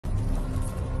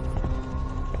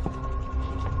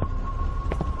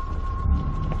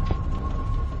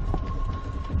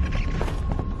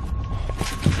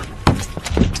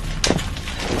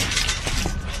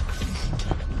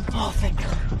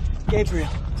Gabriel.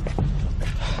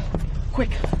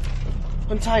 Quick,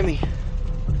 untie me.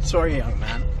 Sorry, young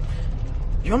man.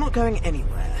 You're not going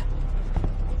anywhere.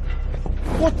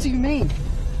 What do you mean?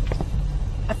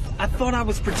 I thought I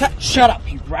was protect- Shut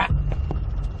up, you rat!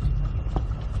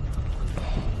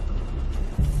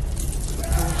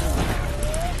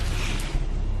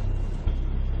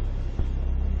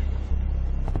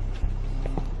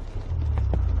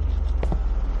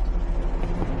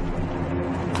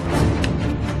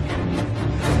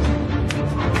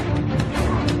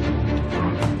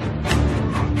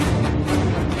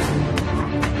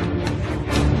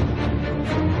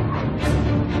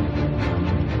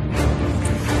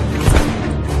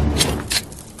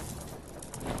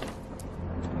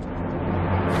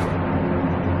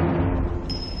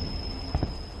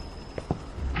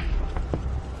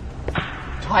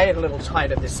 Tie it a little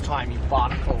tighter this time, you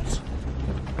barnacles.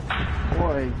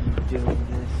 Why are you doing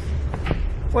this?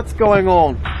 What's going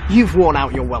on? You've worn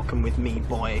out your welcome with me,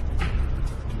 boy.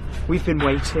 We've been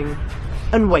waiting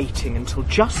and waiting until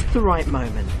just the right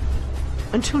moment.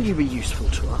 Until you were useful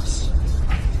to us.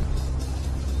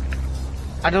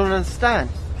 I don't understand.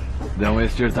 Don't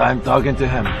waste your time talking to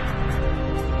him.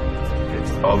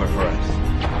 It's over for us.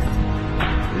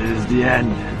 This is the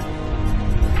end.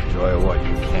 Enjoy what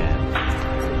you can.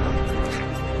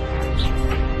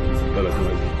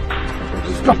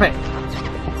 Stop it!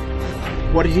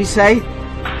 What did he say?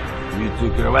 You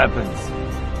took her weapons.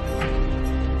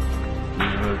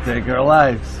 You will take our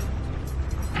lives.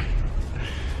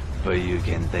 But you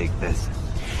can take this.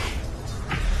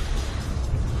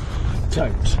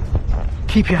 Don't.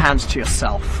 Keep your hands to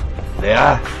yourself. They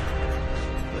are.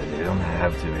 But they don't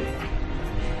have to be.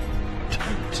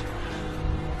 Don't.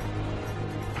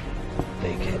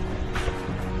 Take it.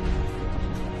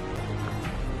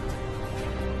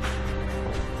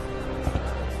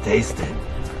 Taste it.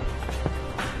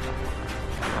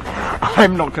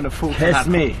 I'm not gonna fall for that. Kiss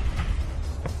me.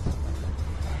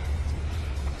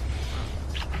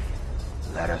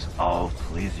 Let us all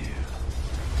please you.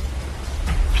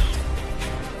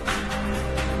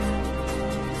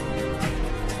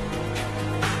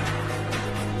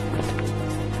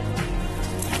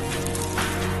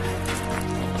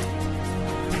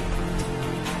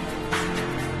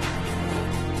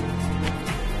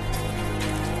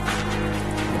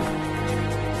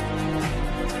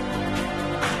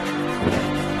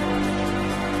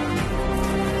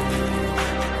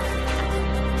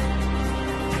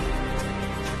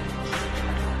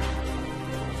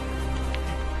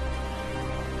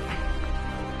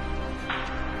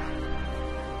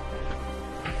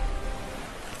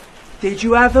 Did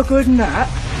you have a good nap?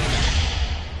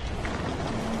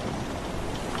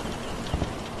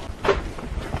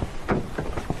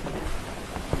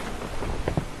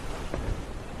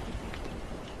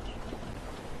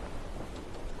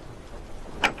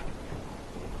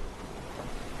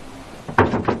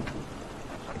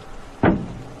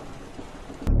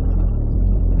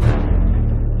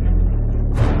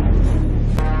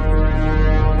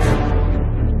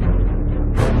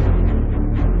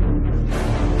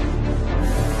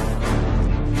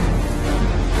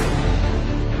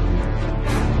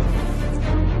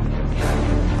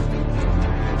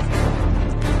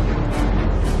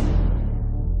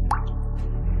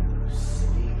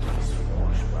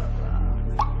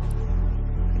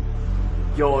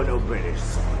 You're no British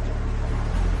soldier.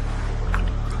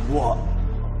 What?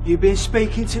 You been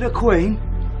speaking to the Queen?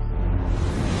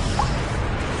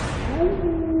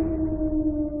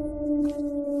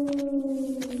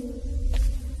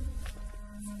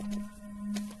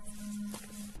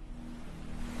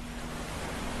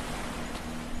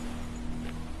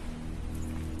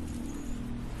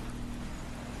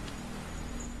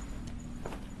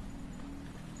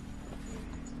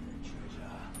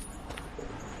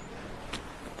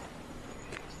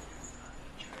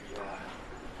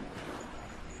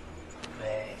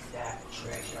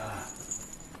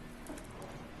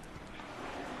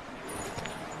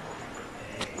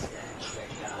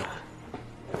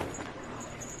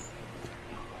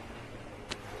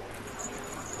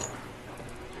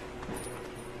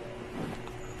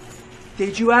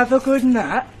 Did you have a good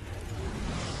nap?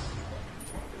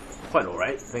 Quite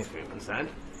alright, thanks for your concern.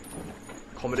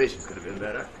 Accommodation could have been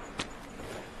better.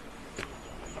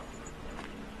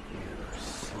 You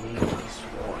sneaky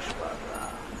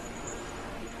swashbuckler.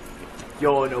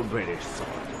 You're no British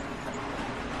soldier.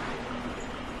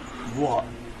 What?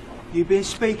 You been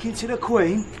speaking to the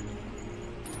Queen?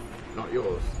 Not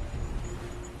yours.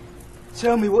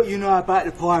 Tell me what you know about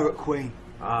the Pirate Queen.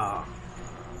 Ah,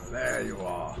 there you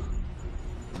are.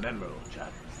 Remember, old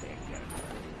chap, stay here.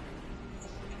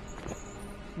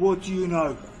 What do you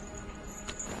know?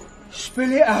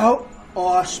 Spill it out,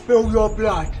 or I'll spill your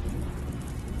blood.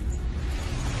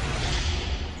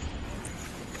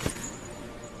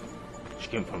 She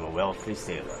came from a wealthy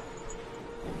sailor.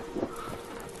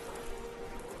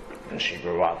 When she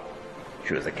grew up,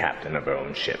 she was a captain of her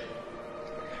own ship.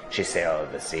 She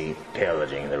sailed the sea,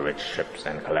 pillaging the rich ships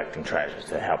and collecting treasures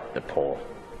to help the poor.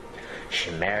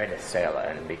 She married a sailor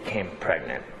and became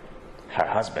pregnant. Her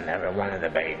husband never wanted a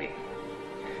baby.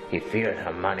 He feared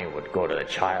her money would go to the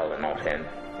child and not him.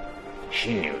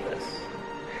 She knew this.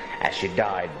 As she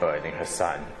died birthing her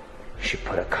son, she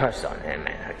put a curse on him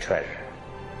and her treasure.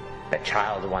 The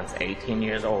child, once 18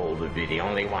 years old, would be the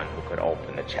only one who could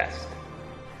open the chest.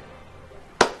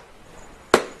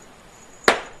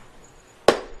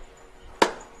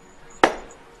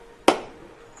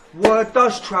 Word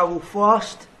does travel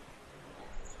fast.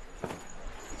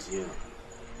 It's you.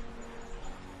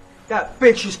 That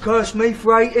bitch has cursed me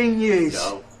for 18 years.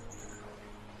 Joe.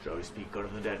 Joe, you speak good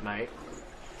of the dead, mate.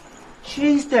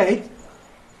 She's dead?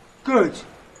 Good.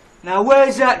 Now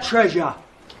where's that treasure?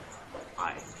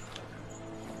 Aren't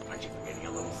you forgetting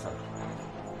a little son?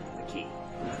 The key.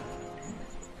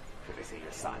 Should I say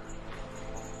your son?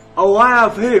 Oh, I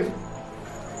have him.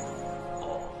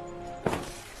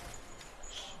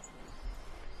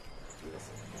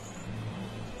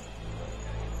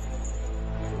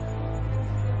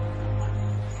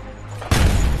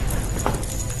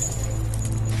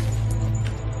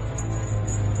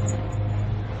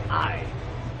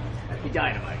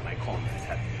 Dynamite my comrades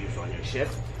have to use on your ship.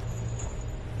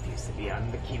 It used to be I'm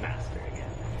the key master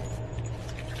again.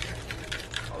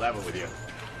 I'll level with you.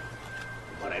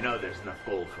 But I know there's enough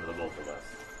gold for the both of us.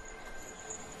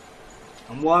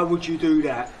 And why would you do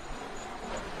that?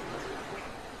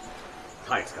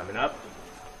 Tide's coming up.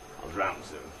 I'll drown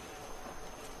soon.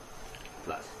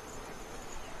 Plus,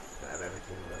 I have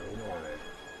everything that I wanted.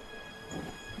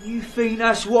 You think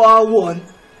that's what I want?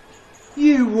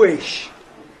 You wish.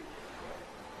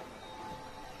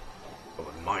 I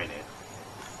wouldn't mind it.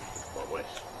 Or wish.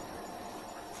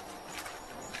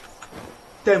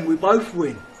 Then we both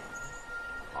win.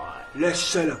 Alright. Let's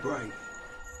celebrate.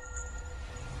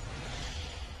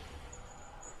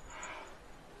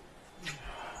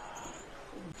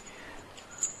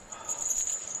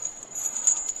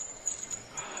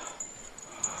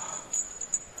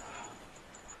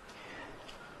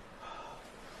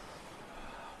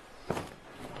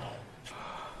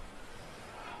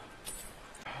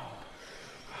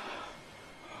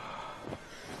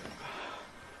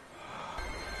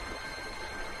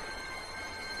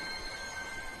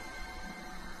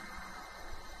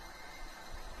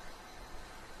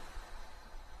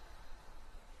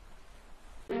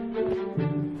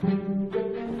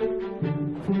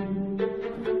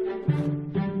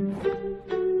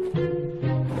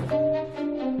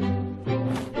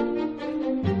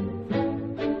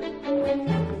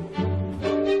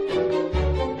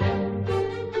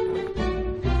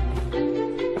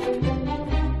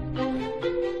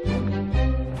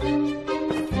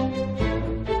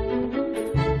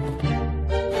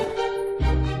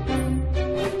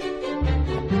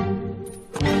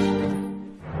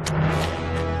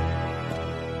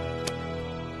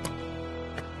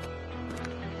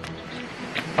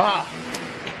 Ah,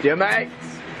 dear mates.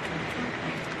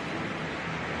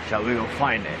 Shall we go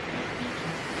find it?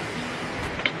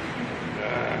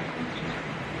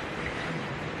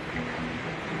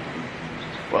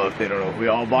 Well, if they don't know who we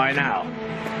all by now.